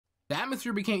The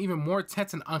atmosphere became even more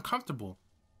tense and uncomfortable.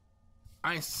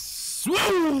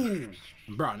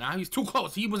 Bro, now he's too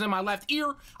close. He was in my left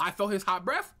ear. I felt his hot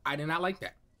breath. I did not like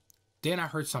that. Then I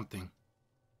heard something.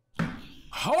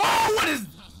 Oh, what is...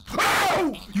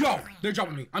 Oh! Yo, they're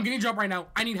jumping me. I'm getting jumped right now.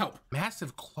 I need help.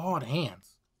 Massive clawed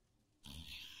hands.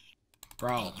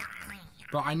 Bro,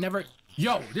 I never...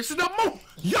 Yo, this is the move.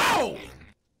 Yo!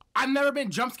 I've never been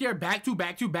jump scared back to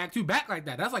back like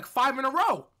that. That's like 5 in a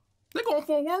row. They're going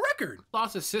for a world record.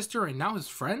 Lost his sister and now his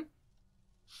friend.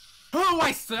 Oh,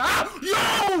 I said,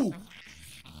 yo!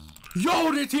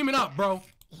 Yo, they're teaming up, bro.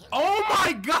 Oh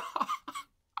my God.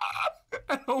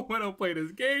 I don't want to play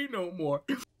this game no more.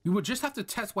 You would just have to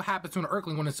test what happens to an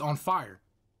Earthling when it's on fire.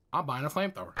 I'm buying a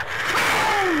flamethrower.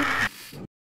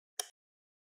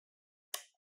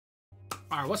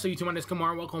 Alright, what's up YouTube? My name is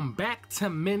Kamar. Welcome back to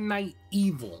Midnight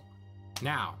Evil.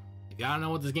 Now, if y'all don't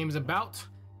know what this game is about,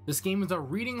 this game is a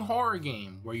reading horror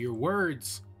game where your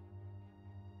words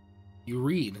you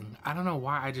read. I don't know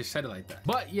why I just said it like that.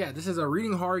 But yeah, this is a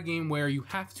reading horror game where you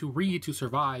have to read to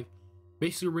survive.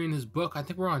 Basically reading this book. I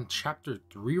think we're on chapter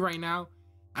 3 right now.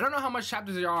 I don't know how much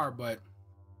chapters there are, but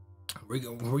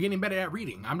we're getting better at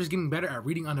reading. I'm just getting better at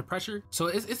reading under pressure. So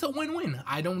it's a win-win.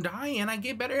 I don't die and I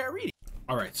get better at reading.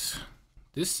 All right,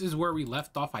 this is where we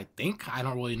left off, I think. I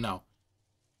don't really know.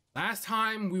 Last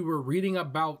time we were reading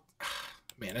about,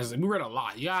 man, we read a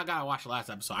lot. Yeah, I gotta watch the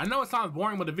last episode. I know it sounds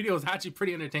boring, but the video is actually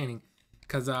pretty entertaining.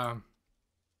 Because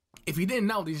if you didn't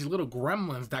know, these little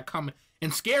gremlins that come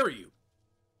and scare you.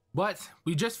 But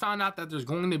we just found out that there's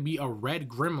going to be a red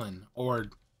gremlin or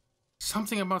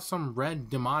something about some red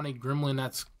demonic gremlin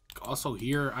that's also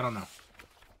here. I don't know.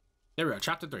 There we go,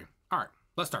 chapter 3. All right,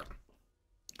 let's start.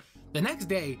 The next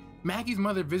day, Maggie's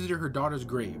mother visited her daughter's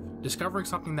grave, discovering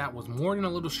something that was more than a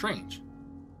little strange.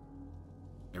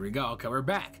 There we go, okay, we're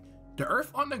back. The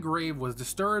earth on the grave was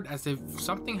disturbed as if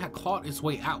something had clawed its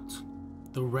way out.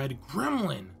 The red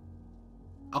gremlin.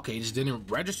 Okay, just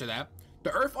didn't register that.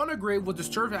 The earth on the grave was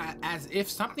disturbed as if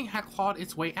something had clawed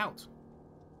its way out.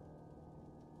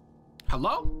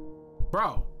 Hello?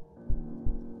 Bro.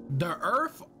 The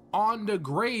earth on the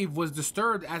grave was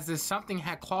disturbed as if something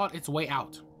had clawed its way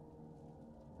out.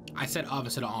 I said of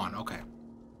instead of on, okay.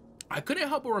 I couldn't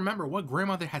help but remember what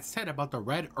grandmother had said about the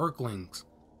red Earthlings.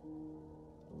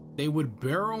 They would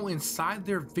burrow inside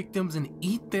their victims and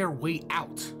eat their way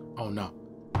out. Oh no.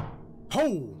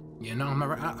 Oh! You know,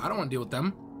 I don't want to deal with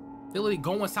them. They literally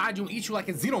go inside you and eat you like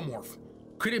a xenomorph.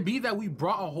 Could it be that we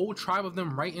brought a whole tribe of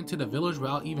them right into the village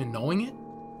without even knowing it?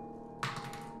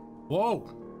 Whoa.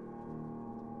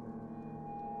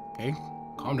 Okay,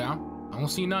 calm down. I don't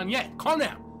see none yet. Calm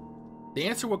down. The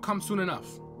answer will come soon enough.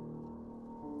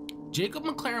 Jacob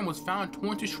McLaren was found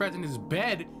torn to shreds in his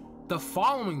bed the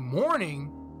following morning.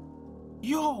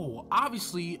 Yo,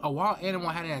 obviously a wild animal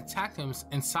had attacked him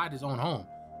inside his own home.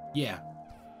 Yeah.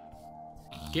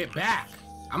 Get back.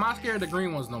 I'm not scared of the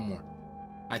green ones no more.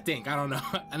 I think, I don't know.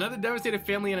 Another devastated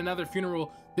family and another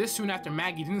funeral this soon after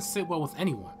Maggie didn't sit well with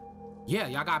anyone. Yeah,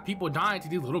 y'all got people dying to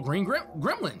these little green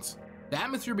gremlins. The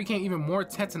atmosphere became even more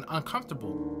tense and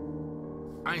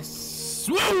uncomfortable.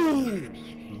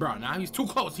 Bro, now he's too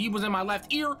close. He was in my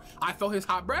left ear. I felt his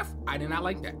hot breath. I did not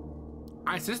like that.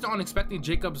 I insisted on expecting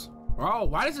Jacob's, bro,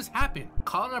 why does this happen?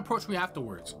 Colin approached me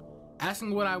afterwards,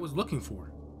 asking what I was looking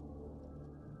for.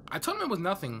 I told him it was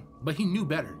nothing, but he knew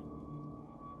better.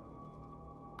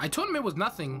 I told him it was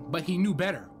nothing, but he knew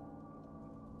better.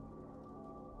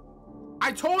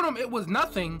 I told him it was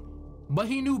nothing, but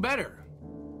he knew better.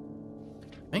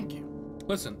 Thank you.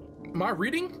 Listen, my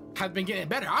reading has been getting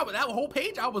better. That whole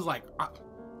page, I was like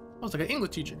an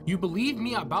English teacher. You believe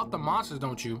me about the monsters,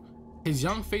 don't you? His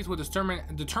young face was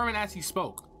determined as he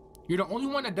spoke. You're the only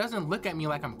one that doesn't look at me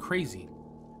like I'm crazy.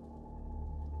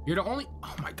 You're the only,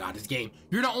 oh my God, this game.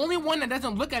 You're the only one that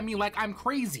doesn't look at me like I'm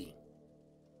crazy.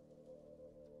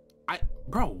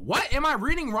 Bro, what? Am I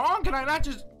reading wrong? Can I not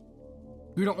just,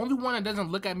 you're the only one that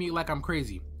doesn't look at me like I'm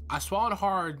crazy. I swallowed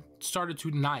hard, started to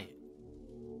deny it.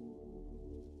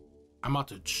 I'm about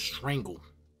to strangle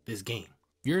this game.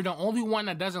 You're the only one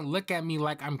that doesn't look at me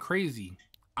like I'm crazy.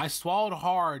 I swallowed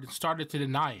hard and started to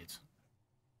deny it.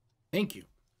 Thank you.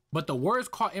 But the words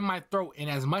caught in my throat, and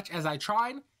as much as I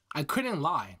tried, I couldn't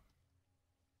lie.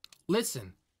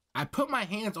 Listen, I put my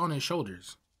hands on his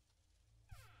shoulders.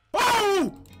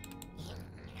 Oh!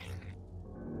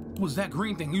 What was that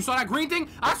green thing? You saw that green thing?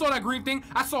 I saw that green thing.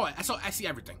 I saw it. I see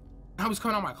everything. Now he's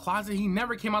coming out of my closet. He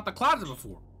never came out the closet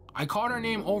before. I called her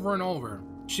name over and over.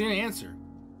 She didn't answer.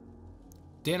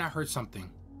 Then I heard something.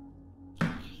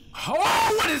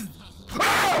 Oh, what is...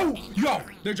 Oh! Yo,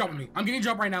 they're jumping me. I'm getting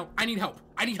jumped right now. I need help.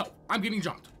 I'm getting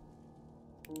jumped.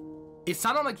 It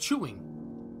sounded like chewing.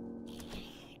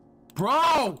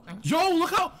 Bro! Yo,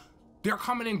 look how they're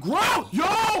coming in. Grow! Yo!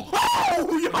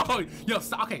 Oh! Yo,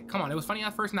 stop. Okay, come on. It was funny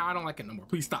at first. Now I don't like it no more.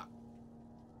 Please stop.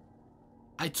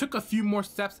 I took a few more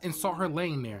steps and saw her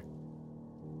laying there.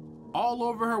 All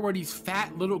over her were these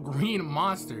fat little green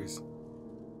monsters.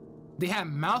 They had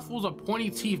mouthfuls of pointy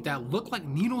teeth that looked like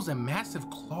needles and massive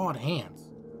clawed hands.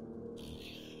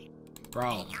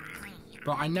 Bro,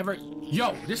 I never,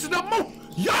 yo, this is the move,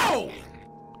 yo!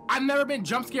 I've never been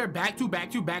jump scared back to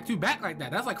back like that.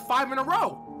 That's like 5 in a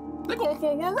row. They're going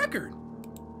for a world record.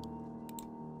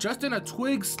 Just then a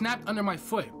twig snapped under my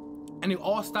foot and they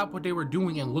all stopped what they were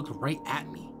doing and looked right at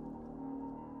me.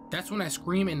 That's when I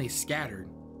screamed and they scattered.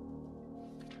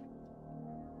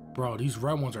 Bro, these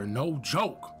red ones are no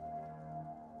joke.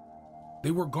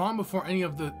 They were gone before any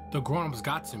of the grown-ups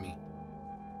got to me.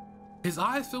 His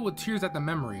eyes filled with tears at the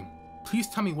memory. Please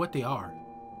tell me what they are.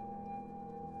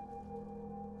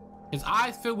 His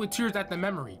eyes filled with tears at the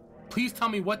memory. Please tell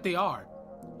me what they are.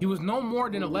 He was no more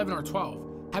than 11 or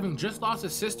 12, having just lost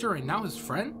his sister and now his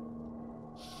friend?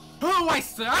 Oh, I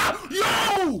said,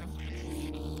 yo!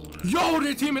 Yo,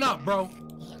 they're teaming up, bro.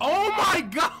 Oh my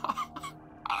God.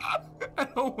 I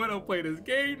don't want to play this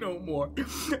game no more.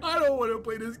 I don't want to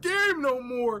play this game no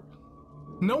more.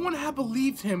 No one had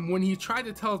believed him when he tried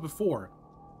to tell us before.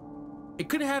 It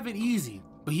couldn't have been easy,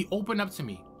 but he opened up to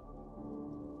me.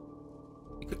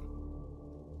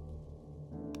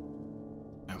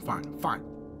 I'm fine.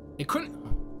 It couldn't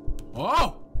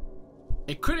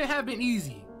have been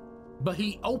easy, but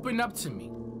he opened up to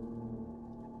me.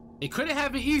 It couldn't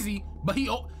have been easy, but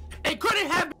it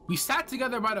couldn't have. We sat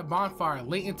together by the bonfire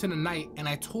late into the night, and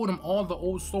I told him all the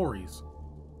old stories.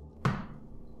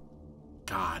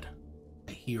 God,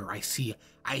 I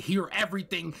hear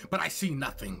everything, but I see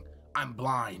nothing. I'm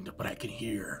blind, but I can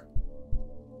hear.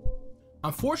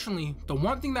 Unfortunately, the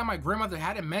one thing that my grandmother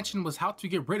hadn't mentioned was how to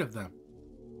get rid of them.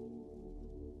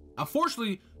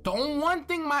 Unfortunately, the one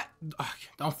thing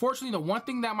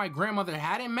that my grandmother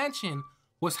hadn't mentioned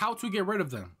was how to get rid of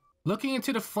them. Looking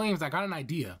into the flames, I got an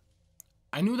idea.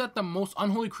 I knew that the most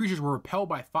unholy creatures were repelled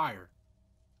by fire.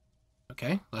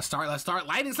 Okay, let's start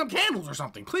lighting some candles or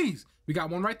something, please. We got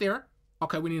one right there.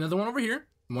 Okay, we need another one over here,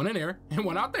 one in there, and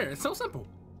one out there. It's so simple.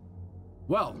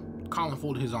 Well, Colin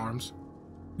folded his arms.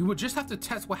 We would just have to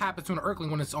test what happens to an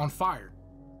Earthling when it's on fire.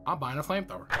 I'm buying a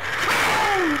flamethrower.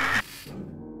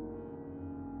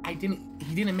 He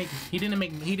didn't make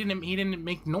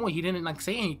noise. He didn't like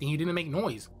say anything. He didn't make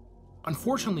noise.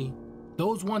 Unfortunately, the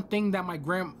one thing that my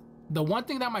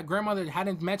grandmother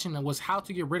hadn't mentioned was how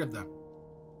to get rid of them.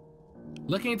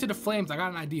 Looking into the flames, I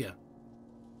got an idea.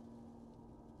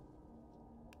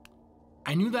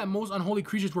 I knew that most unholy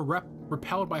creatures were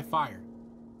repelled by fire.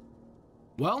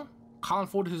 Well, Colin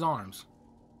folded his arms.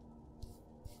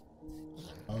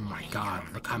 Oh my God,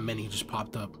 look how many just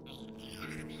popped up.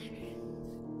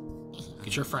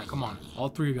 Get your friend, come on. All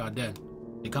 3 of y'all dead.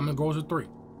 They come in grows of 3.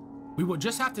 We will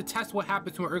just have to test what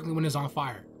happens to an Earthling when it's on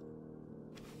fire.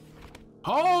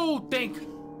 Oh, thank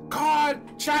God,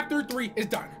 chapter 3 is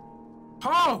done.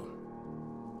 Oh,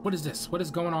 what is this? What is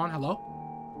going on?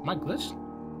 Hello? Am I glitched?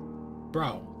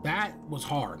 Bro, that was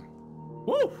hard.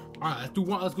 Woo! All right,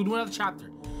 let's go do another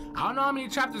chapter. I don't know how many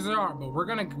chapters there are, but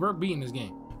we're beating this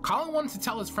game. Colin wanted to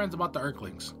tell his friends about the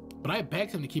Earthlings, but I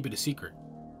begged him to keep it a secret.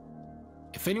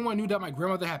 If anyone knew that my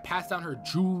grandmother had passed down her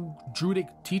Druidic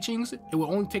teachings, it would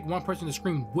only take one person to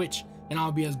scream witch, and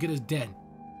I'll be as good as dead.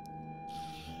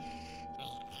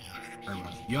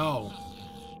 Everyone, yo.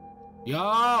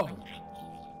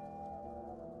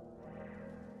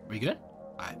 Are you good?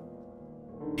 All right.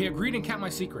 He agreed and kept my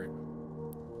secret.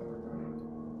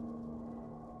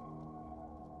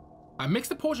 I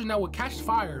mixed a potion that would catch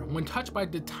fire when touched by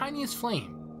the tiniest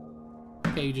flame.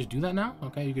 Okay, you just do that now?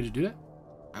 Okay, you can just do that?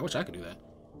 I wish I could do that.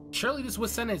 Surely this would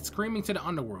send it screaming to the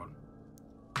underworld.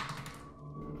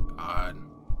 Oh God.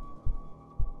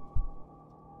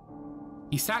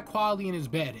 He sat quietly in his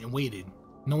bed and waited,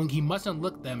 knowing he mustn't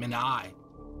look them in the eye.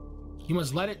 He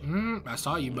must let it. I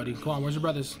saw you, buddy. Come on, where's your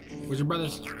brothers? Where's your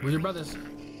brothers? Where's your brothers?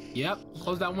 Yep,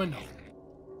 close that window.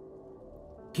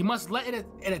 He must let it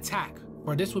attack,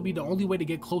 for this would be the only way to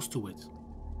get close to it.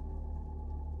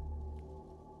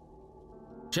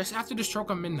 Just after the stroke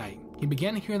of midnight, he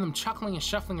began to hear them chuckling and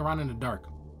shuffling around in the dark.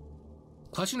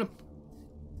 Clutching the...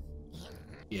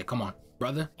 Yeah, come on,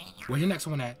 brother. Where's your next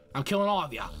one at? I'm killing all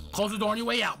of y'all. Close the door on your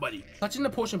way out, buddy. Clutching the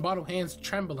potion bottle, hands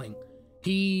trembling,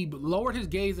 he lowered his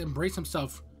gaze and braced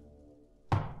himself.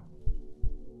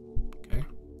 Okay.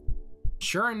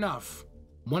 Sure enough,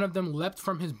 one of them leapt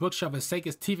from his bookshelf and sank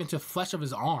his teeth into the flesh of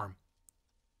his arm.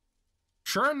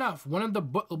 Sure enough, one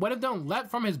of them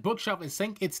leapt from his bookshelf and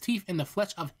sank its teeth in the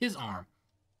flesh of his arm.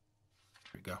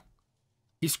 There we go.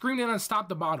 He screamed and unstopped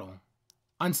the bottle.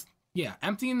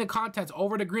 Emptying the contents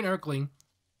over the green Earthling.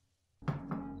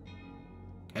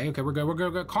 Okay, we're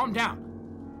good. Calm down.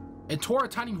 It tore a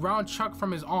tiny round chunk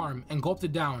from his arm and gulped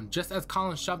it down, just as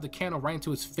Colin shoved the candle right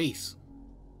into his face.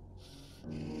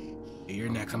 Okay, you're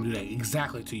next. I'm gonna do that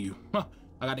exactly to you. Huh.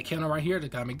 I got the candle right here. I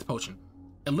gotta make the potion.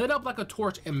 It lit up like a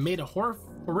torch and made a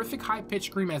horrific high-pitched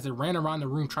scream as it ran around the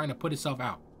room trying to put itself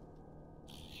out.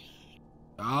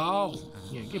 Oh,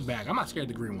 yeah, get back. I'm not scared of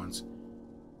the green ones.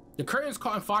 The curtains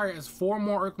caught on fire as 4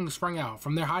 more Earthlings sprang out.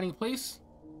 From their hiding place,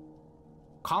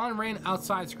 Colin ran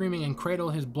outside screaming and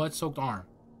cradled his blood-soaked arm.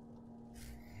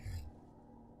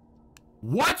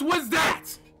 What was that?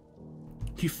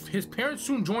 His parents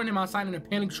soon joined him outside in a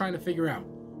panic trying to figure out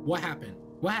what happened.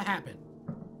 What had happened?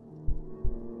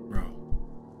 Bro.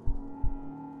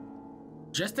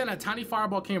 Just then, a tiny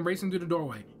fireball came racing through the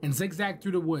doorway and zigzagged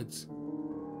through the woods.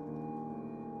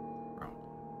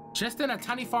 Just then, a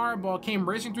tiny fireball came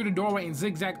racing through the doorway and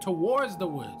zigzagged towards the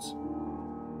woods.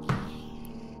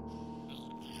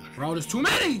 Bro, there's too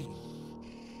many!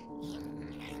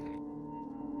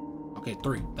 Okay,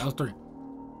 3. That was 3.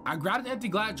 I grabbed an empty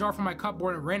glass jar from my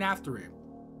cupboard and ran after it.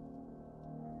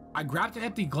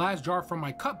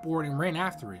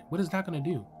 What is that gonna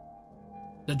do?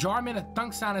 The jar made a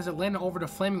thunk sound as it landed over the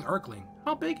flaming Earthling.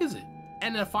 How big is it?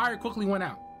 And the fire quickly went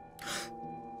out.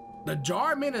 The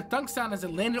jar made a thunk sound as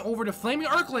it landed over the flaming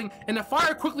Earthling, and the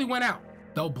fire quickly went out.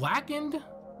 Though blackened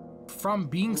from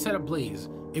being set ablaze,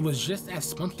 it was just as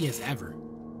spunky as ever.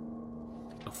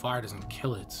 The fire doesn't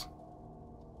kill it.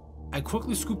 I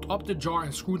quickly scooped up the jar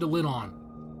and screwed the lid on.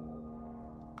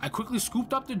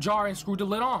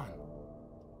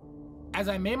 As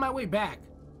I made my way back,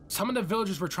 some of the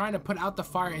villagers were trying to put out the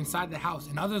fire inside the house,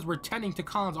 and others were tending to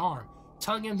Colin's arm,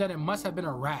 telling him that it must have been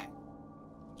a rat.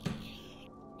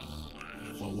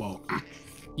 Whoa.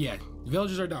 Yeah,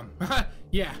 villagers are dumb.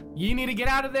 Yeah, you need to get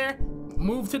out of there,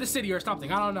 move to the city or something,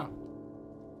 I don't know.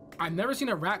 I've never seen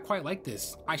a rat quite like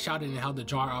this, I shouted and held the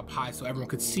jar up high so everyone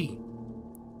could see.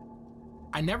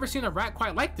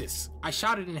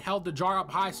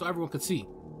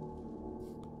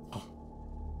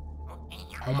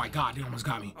 Oh my god, they almost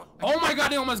got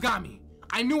me.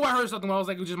 I knew I heard something, but I was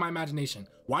like, it was just my imagination.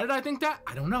 Why did I think that?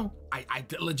 I don't know. I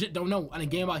legit don't know on a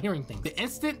game about hearing things. The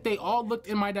instant they all looked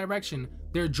in my direction,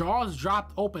 their jaws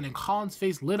dropped open and Colin's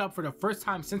face lit up for the first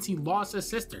time since he lost his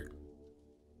sister.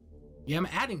 Yeah, I'm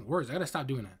adding words. I gotta stop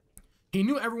doing that. He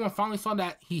knew everyone finally saw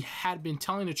that he had been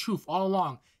telling the truth all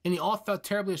along, and they all felt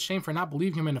terribly ashamed for not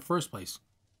believing him in the first place.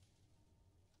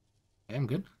 Okay, I'm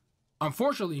good.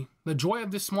 Unfortunately, the joy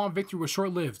of this small victory was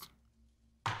short-lived.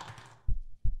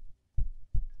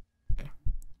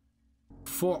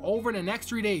 For over the next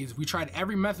 3 days, we tried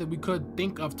every method we could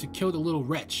think of to kill the little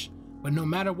wretch, but no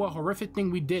matter what horrific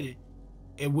thing we did,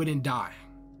 it wouldn't die.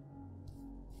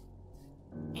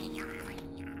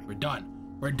 We're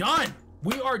done.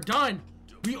 We are done.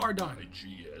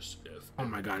 Oh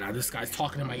my god, now this guy's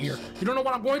talking in my ear. You don't know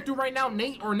what I'm going through right now,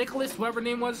 Nate or Nicholas, whoever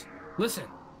name was? Listen,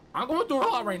 I'm going through a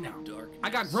lot right now. I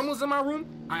got gremlins in my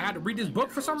room. I had to read this book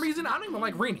for some reason. I don't even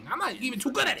like reading. I'm not even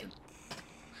too good at it.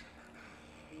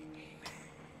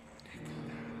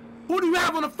 Who do you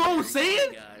have on the phone,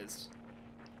 saying?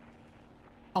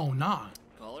 Oh, nah.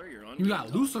 You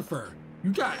got Lucifer.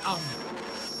 You got,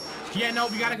 yeah, no,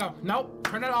 we gotta go. Nope,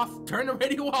 turn it off. Turn the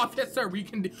radio off. Yes, sir. We're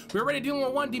already dealing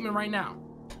with one demon right now.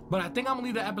 But I think I'm gonna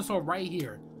leave the episode right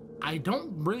here. I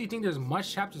don't really think there's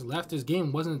much chapters left. This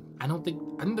game wasn't, I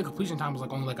think the completion time was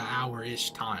like only like an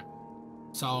hour-ish time.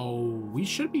 So we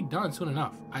should be done soon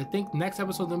enough. I think next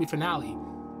episode is gonna be finale.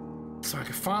 So I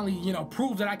can finally, you know,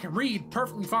 prove that I can read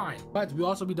perfectly fine. But we'll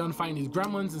also be done fighting these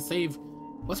gremlins and save,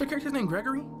 what's her character's name,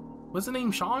 Gregory? What's the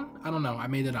name, Sean? I don't know, I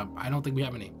made it up. I don't think we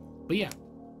have a name. But yeah,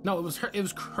 no, it was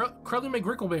Curly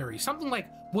McGrinkleberry, something like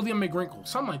William McGrinkle,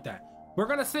 something like that. We're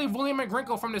gonna save William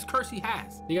McGrinkle from this curse he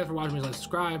has. Thank you guys for watching. Please like,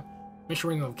 subscribe, make sure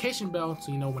to ring the notification bell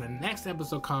so you know when the next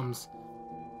episode comes.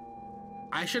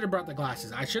 I should have brought the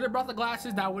glasses.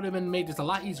 That would have been made this a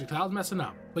lot easier because I was messing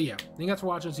up. But yeah, thank you guys for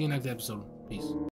watching. See you next episode. Peace.